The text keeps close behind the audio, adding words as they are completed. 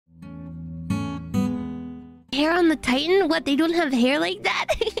Hair on the Titan? What, they don't have hair like that?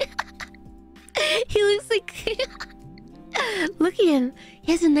 He looks like... Look at him.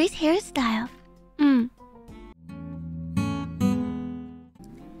 He has a nice hairstyle.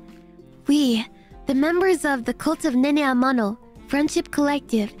 We, the members of the Cult of Nene Amano, Friendship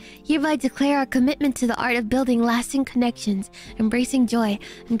Collective, hereby declare our commitment to the art of building lasting connections, embracing joy,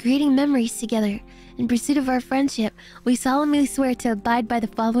 and creating memories together. In pursuit of our friendship, we solemnly swear to abide by the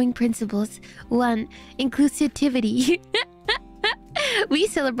following principles. 1. Inclusivity. We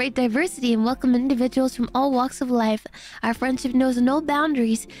celebrate diversity and welcome individuals from all walks of life. Our friendship knows no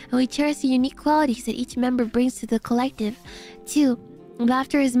boundaries, and we cherish the unique qualities that each member brings to the collective. 2.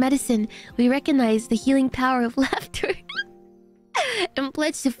 Laughter is medicine. We recognize the healing power of laughter and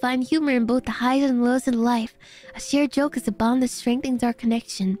pledge to find humor in both the highs and lows in life. A shared joke is a bond that strengthens our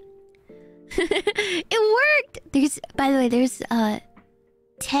connection. It worked! By the way, there's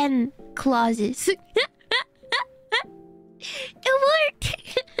 10 clauses. It worked!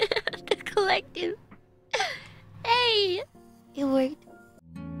 The collective. Hey! It worked.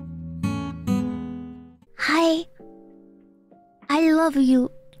 Hi. I love you.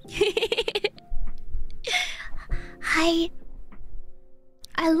 Hi.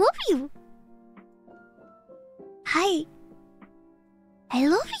 I love you. Hi. I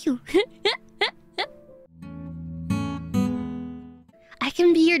love you. I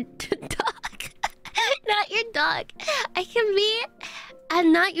can be your dog. Not your dog. I can be...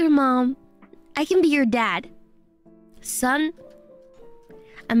 I'm not your mom. I can be your dad. Son,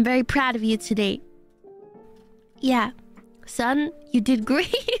 I'm very proud of you today. Yeah. Son, you did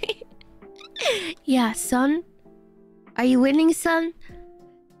great. Yeah, son. Are you winning, son?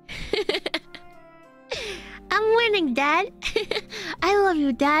 I'm winning, Dad. I love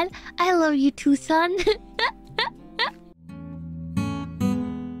you, Dad. I love you too, son.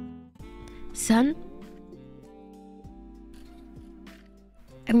 Son?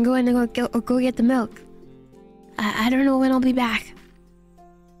 I'm going to go get the milk. I don't know when I'll be back.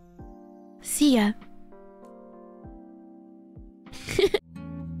 See ya.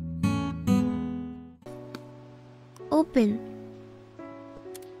 Open.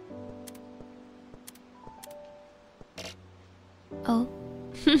 Oh.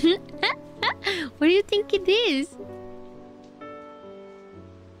 What do you think it is?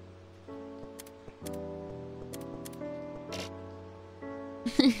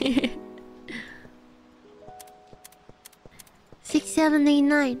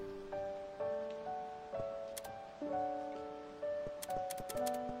 $6,789.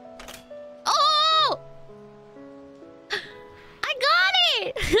 Oh! I got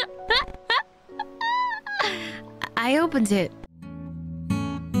it! I opened it.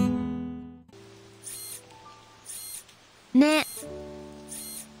 Ne.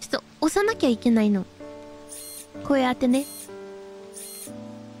 ちょっと押さなきゃいけないの。こうやってね。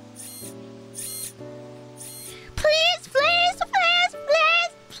Please, please, please,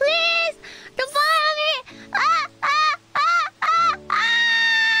 please, please! The mommy! Ah, ah, ah, ah, ah!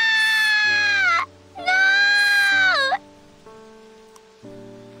 No!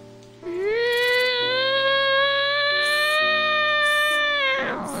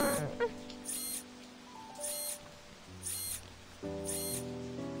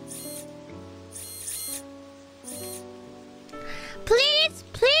 Please,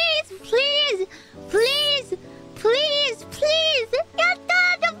 please, please, please, please, please! Yatta,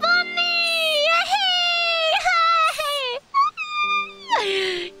 the bunny! Yay!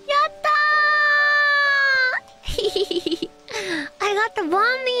 Yatta! I got the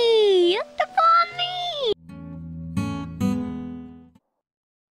bunny! The bunny!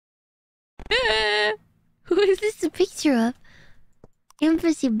 Who is this a picture of?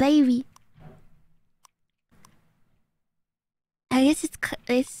 Embassy baby. I guess it's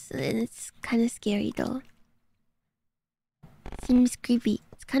kind of scary though. Seems creepy.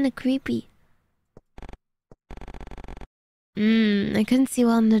 It's kind of creepy. I couldn't see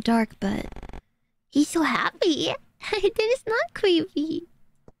well in the dark, but he's so happy. That is not creepy.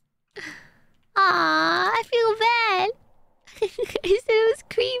 Ah, I feel bad. I said it was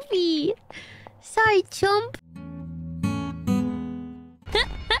creepy. Sorry, chump.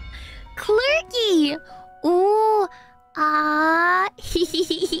 Clerky. Ooh. Ah.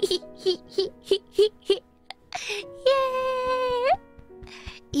 Yeah.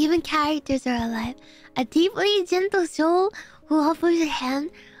 Even characters are alive. A deeply gentle soul who offers a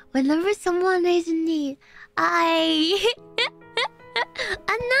hand whenever someone is in need. I.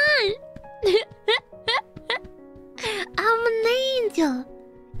 A nun. I'm an angel.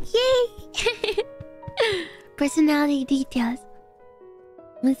 Yay. Personality details.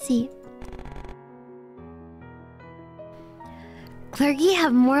 Let's see. Clergy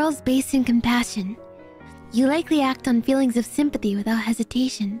have morals based in compassion. You likely act on feelings of sympathy without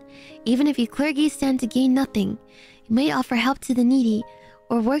hesitation. Even if you clergy stand to gain nothing, you might offer help to the needy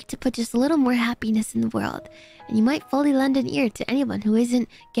or work to put just a little more happiness in the world, and you might fully lend an ear to anyone who isn't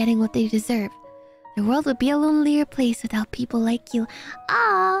getting what they deserve. The world would be a lonelier place without people like you.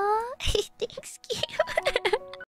 Aww, thanks, cute.